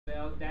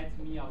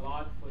a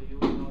lot for you.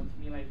 It's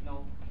mean like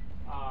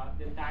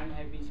the time you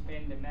have been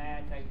spent in the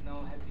mat, like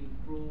have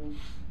improved.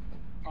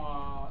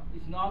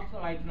 It's not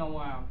like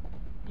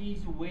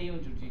easy way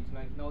on jiu-jitsu.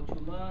 Like to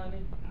learn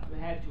it, you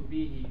have to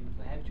be here.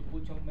 You have to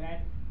put your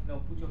mat,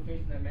 put your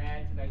face in the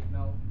mat, like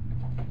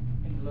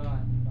and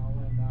learn.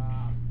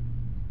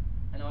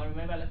 And I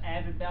remember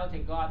every belt I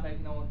got, like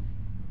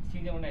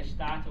since when I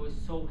started, I was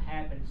so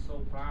happy and so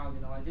proud.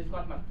 I just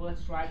got my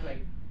first stripe like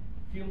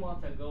a few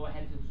months ago. I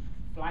had to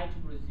fly to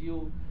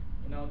Brazil,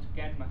 to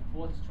get my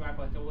fourth stripe.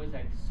 I was always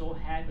like so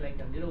happy, like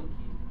a little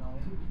kid,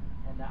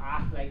 And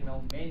after like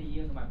many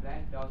years of my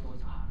black belt, I was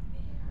man,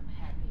 I'm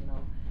happy,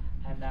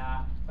 And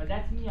but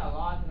that's me a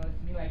lot,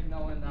 It's me like and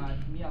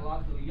it's me a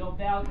lot. So your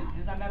belt,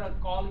 it doesn't matter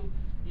what color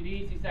it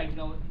is. It's like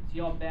it's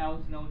your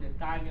belt. The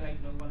time you like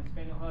want to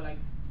spend on her, like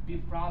be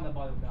proud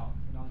about your belt.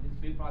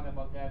 Just be proud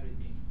about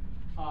everything.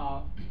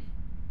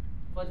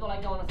 First of all,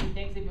 like I want to say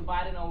thanks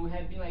everybody. We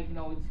have been like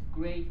it's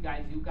great,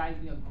 guys. You guys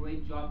doing a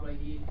great job right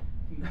here.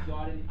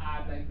 Jordan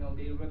Art, like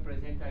they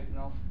represent like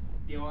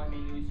the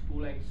OMNU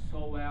school like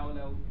so well.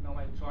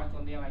 I trust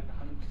on them like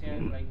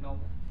 100%. Like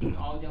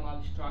all the other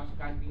instructors,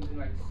 guys been doing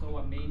like so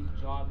amazing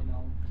job.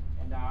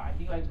 And I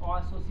think like our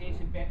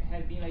association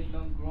has been like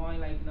growing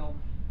like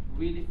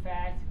really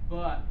fast,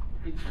 but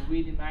it's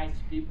really nice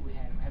people we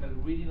have. We have a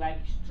really like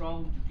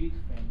strong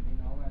jiu-jitsu family,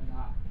 And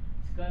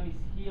it's coming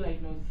here like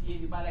see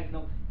everybody like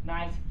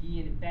nice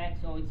gear in the back.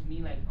 So it's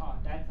me like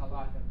that's a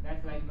lot.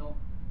 That's like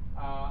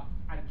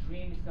a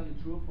dream is coming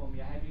true for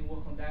me. I have been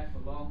working on that for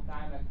a long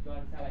time. Like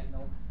Jordan said, like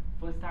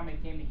first time I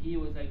came here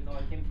was like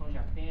I came from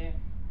Japan,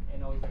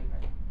 and I was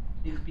like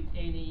didn't speak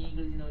any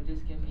English.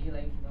 Just came here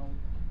like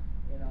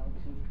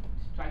to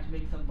try to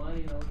make some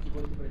money, to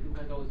go to Brazil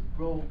because I was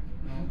broke,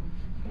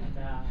 And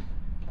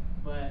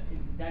but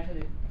that's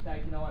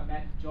like I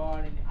met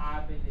Jordan and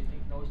Abed,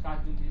 and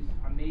started doing this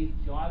amazing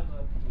job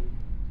up here,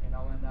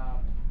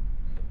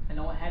 and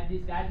I have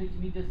these guys with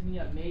me, just me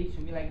amazed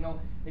to me, like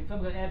like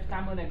sometimes every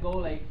time when I go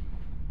like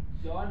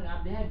Jordan,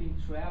 they have been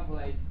travel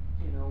like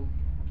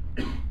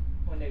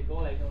when they go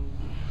like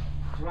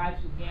drive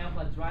to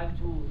Tampa, drive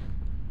to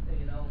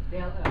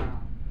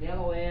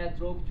Delaware,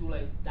 drove to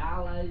like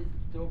Dallas,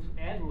 drove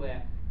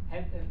everywhere.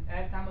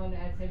 Every time when they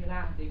had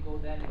seminar, they go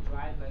there and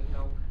drive like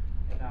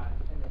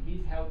and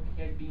his help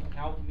has been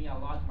helping me a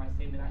lot in my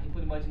seminar. He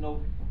pretty much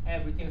know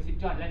everything. I said,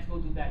 John, let's go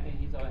do that, and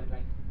he's already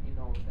like he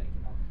knows like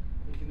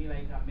it's to me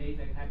like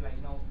amazing. I have like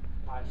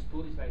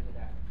students like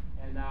that.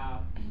 And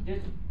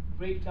just to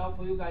break it down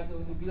for you guys, it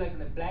will be like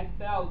in a black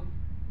belt,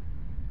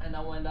 and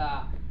when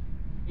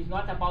it's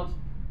not about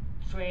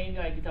training,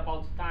 like it's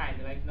about time.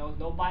 Like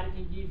nobody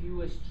can give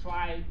you a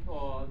stripe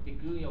or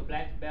degree in your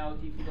black belt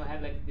if you don't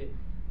have like the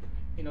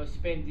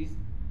spend this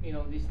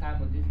this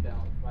time on this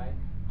belt, right?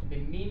 The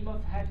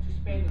minimum have to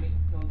spend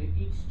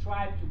each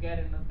stripe to get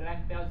in a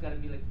black belt is gonna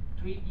be like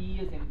 3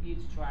 years in each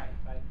stripe,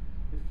 right?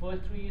 The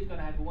first 3 years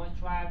gonna have one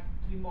stripe,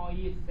 3 more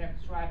years, second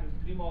stripe, and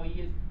 3 more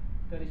years,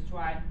 third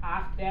stripe.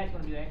 After that, it's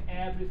gonna be like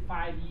every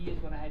 5 years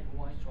gonna have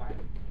one stripe,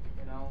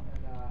 and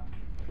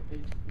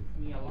it's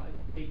me a lot.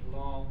 It takes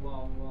long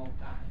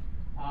time.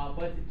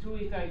 But the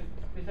truth is like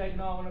it's like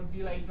I wanna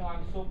be like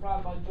I'm so proud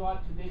about George.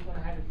 Today he's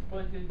gonna have his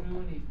first degree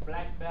in his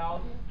black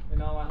belt.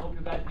 I hope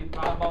you guys be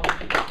proud about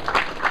me.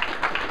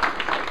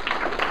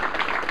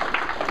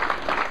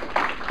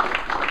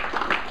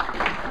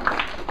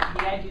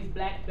 He had his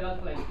black belt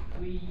for like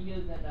 3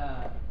 years and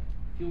a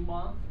few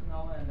months,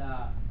 and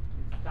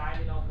it's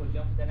time, for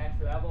jump to the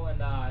next level.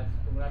 And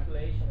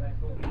congratulations, let's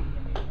go give him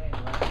a big hand,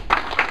 right?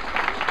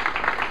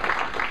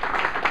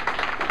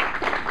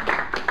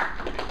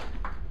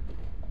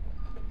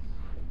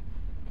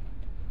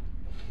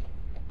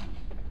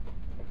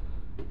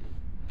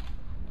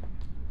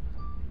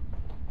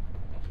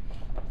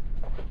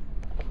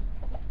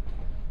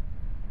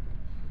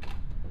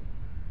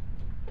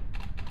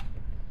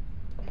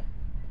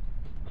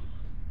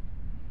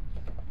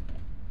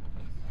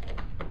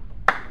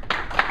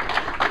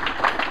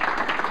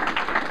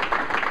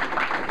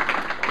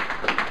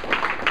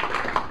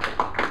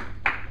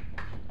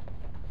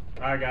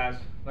 All right, guys.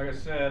 Like I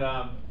said,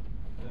 the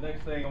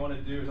next thing I want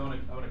to do is I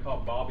want to call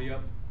Bobby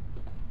up.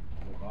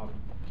 Bobby.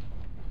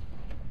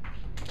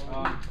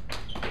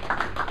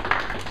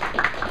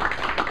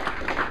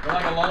 For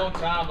like a long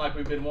time, like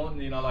we've been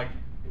wanting, like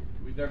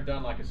we've never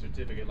done like a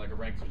certificate, like a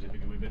rank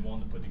certificate. We've been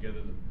wanting to put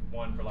together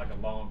one for like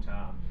a long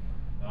time.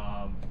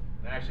 I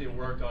actually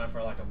worked on it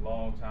for like a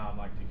long time,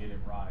 like to get it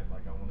right.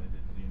 Like I wanted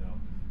it,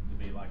 to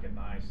be like a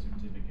nice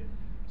certificate.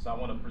 So I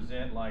want to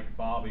present like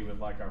Bobby with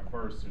like our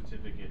first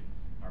certificate,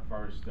 our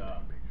first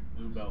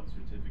blue belt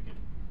certificate.